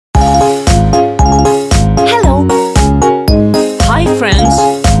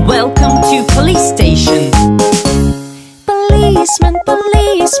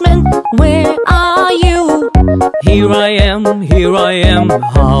where are you? Here I am,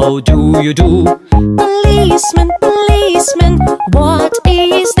 how do you do? Policeman, policeman, what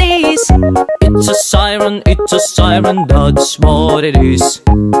is this? It's a siren, that's what it is.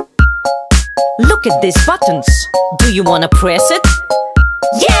 Look at these buttons. Do you wanna press it?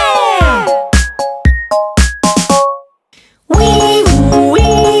 Yeah! Wee woo,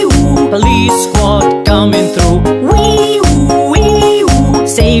 wee woo. Police squad coming through. Wee woo, wee woo.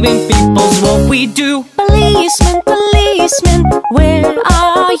 Saving people's what we do. Policeman, policeman, where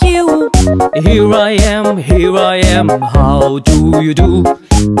are you? Here I am, how do you do?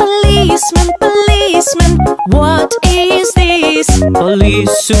 Policeman, policeman, what is this?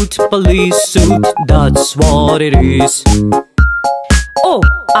 Police suit, that's what it is. Oh,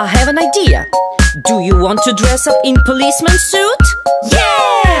 I have an idea. Do you want to dress up in policeman suit?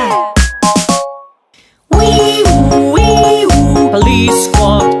 Yeah! Wee woo, wee woo. Police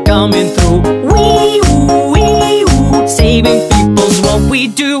squad coming through. Wee woo, wee woo. Saving people's what we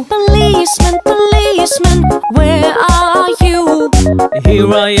do. Policeman, policeman, where are you?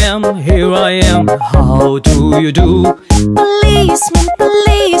 Here I am, how do you do? Policeman,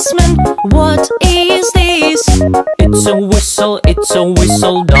 policeman, what is this? It's a whistle,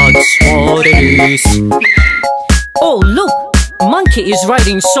 that's what it is. Oh, look! Monkey is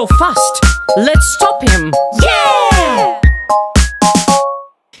riding so fast. Let's stop him. Yeah!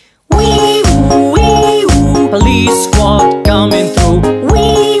 Wee woo, wee woo. Police squad coming through.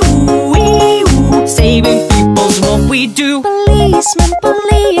 Wee woo, wee woo. Saving people's what we do. Policeman,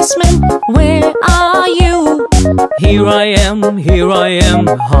 policeman, where are you? Here I am,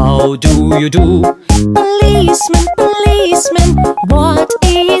 how do you do? Policeman, policeman, what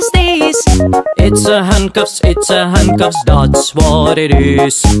is this? It's a handcuffs, that's what it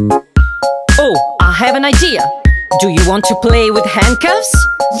is. Oh, I have an idea. Do you want to play with handcuffs?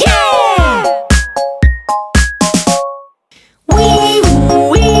 Yeah! Wee woo,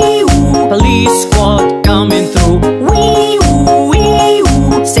 wee woo. Police squad coming through. Wee woo, wee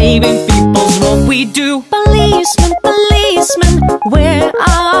woo. Saving people's what we do. Policeman, policeman, where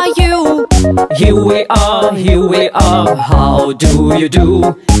are you? Here we are, how do you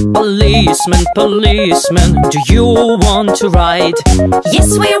do? Policeman, do you want to ride?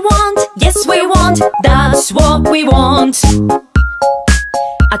 Yes we want, that's what we want.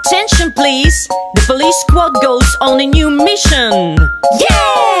 Attention please, the police squad goes on a new mission.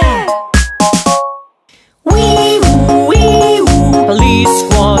 Yeah! Wee woo, wee woo. Police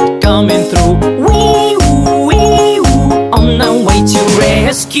squad coming through. Wee woo, wee woo. On our way to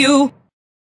rescue